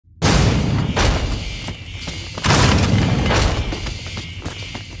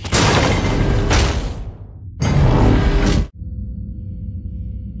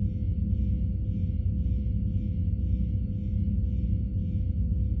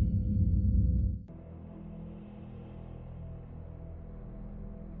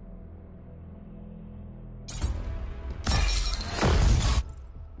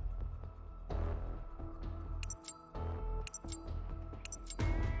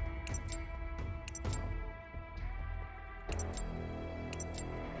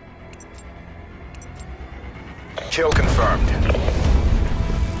Kill confirmed.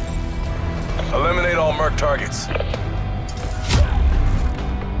 Eliminate all merc targets.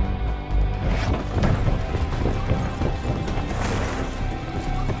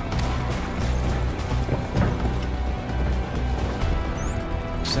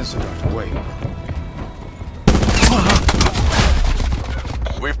 Sensor got away.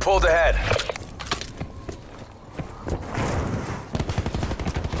 We've pulled ahead.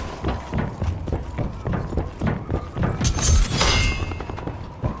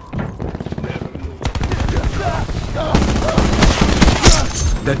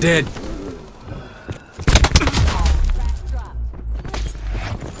 They're dead.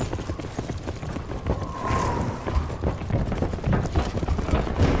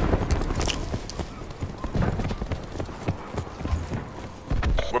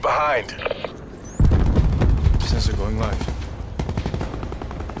 We're behind. Sensor going live.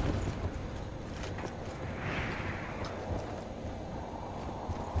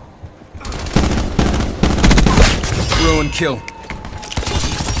 Ruin kill.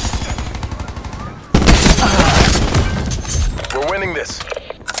 We're winning this.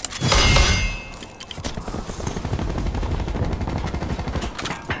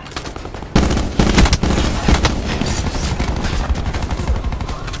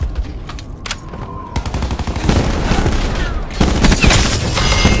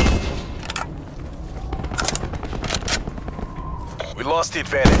 We lost the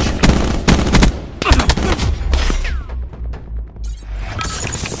advantage.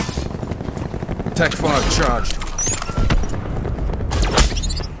 Tech 5 charged.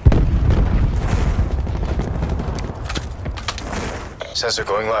 Sensor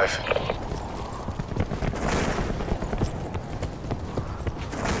going live.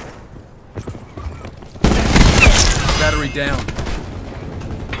 Battery down.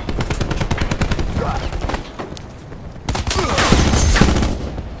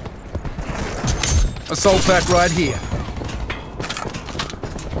 Assault pack right here.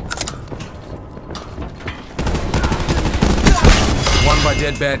 One by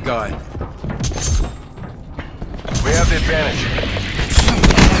dead bad guy. We have the advantage.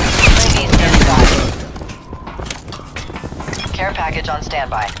 Care package on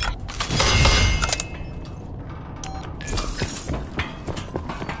standby.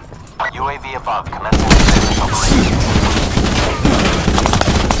 UAV above, commencing business operations.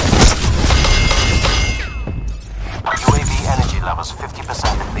 UAV energy levels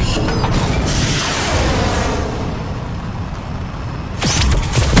 50% depleted.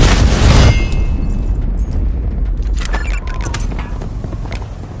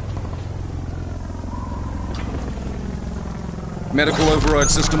 Medical override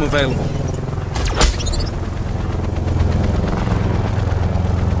system available.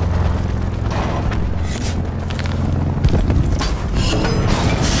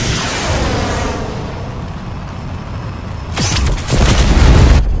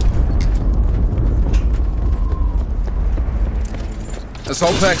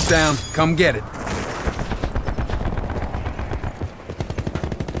 Assault pack's down. Come get it.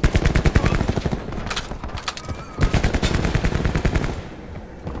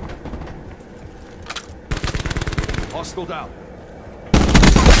 Hostile down.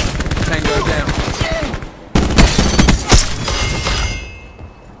 Tango down.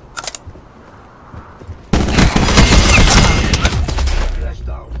 Flash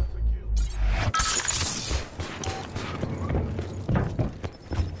down.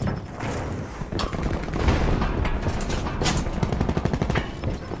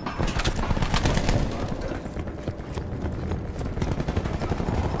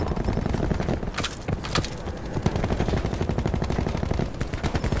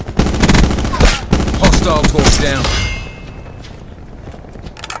 Hostile torch down.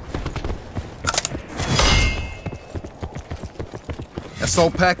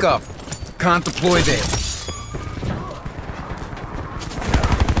 Assault pack up. Can't deploy there.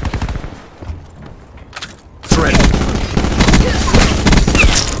 Threat.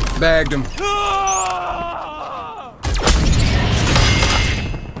 Bagged him.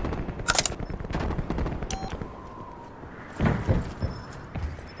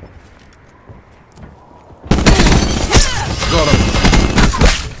 Got him.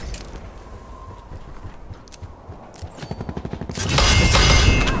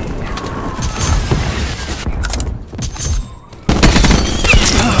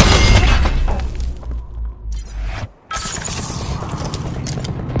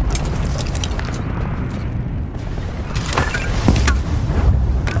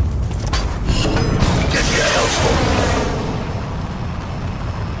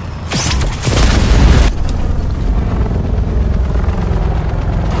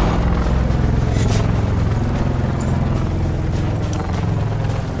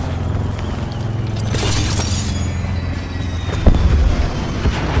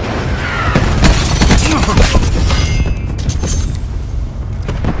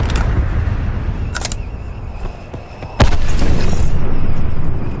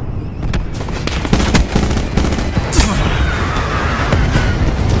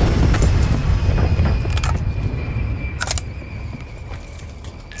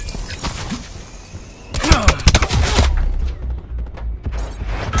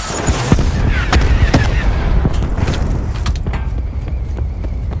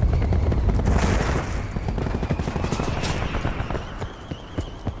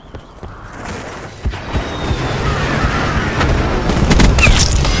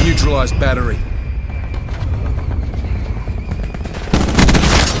 Neutralized battery.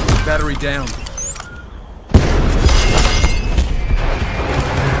 Battery down.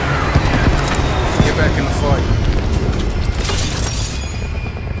 Get back in the fight.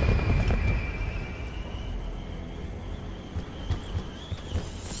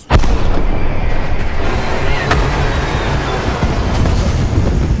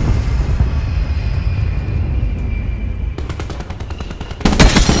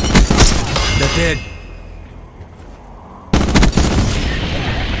 They're dead.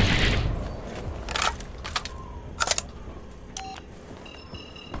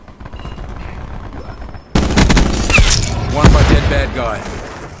 One by dead bad guy.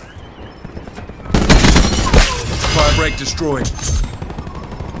 Fire break destroyed.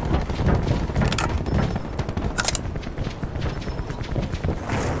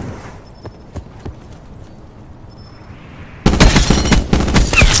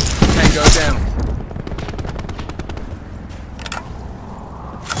 Tango down.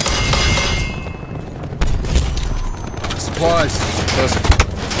 Supplies.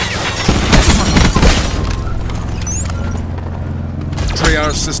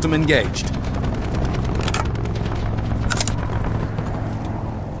 Triage system engaged.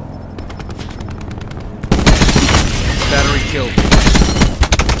 Battery killed.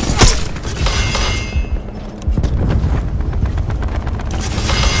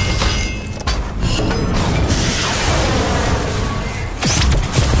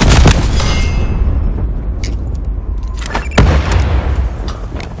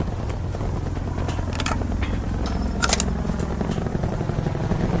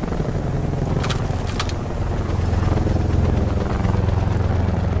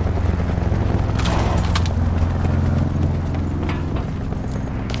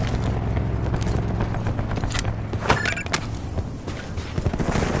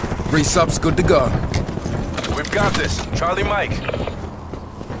 Resub's good to go. We've got this. Charlie Mike.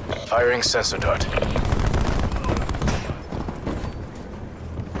 Firing sensor dart.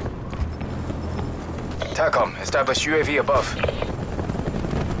 TACOM, establish UAV above.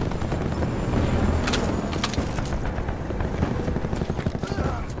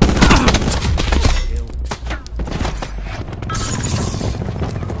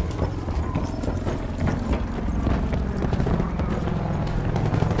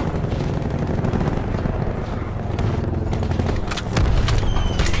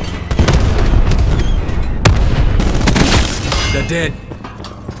 They're dead.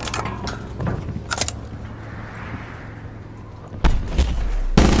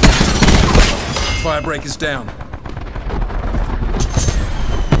 Firebreak is down.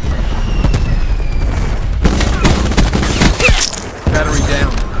 Battery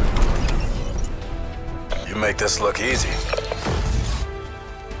down. You make this look easy.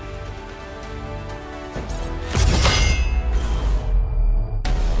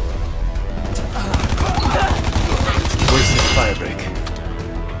 Wasted firebreak.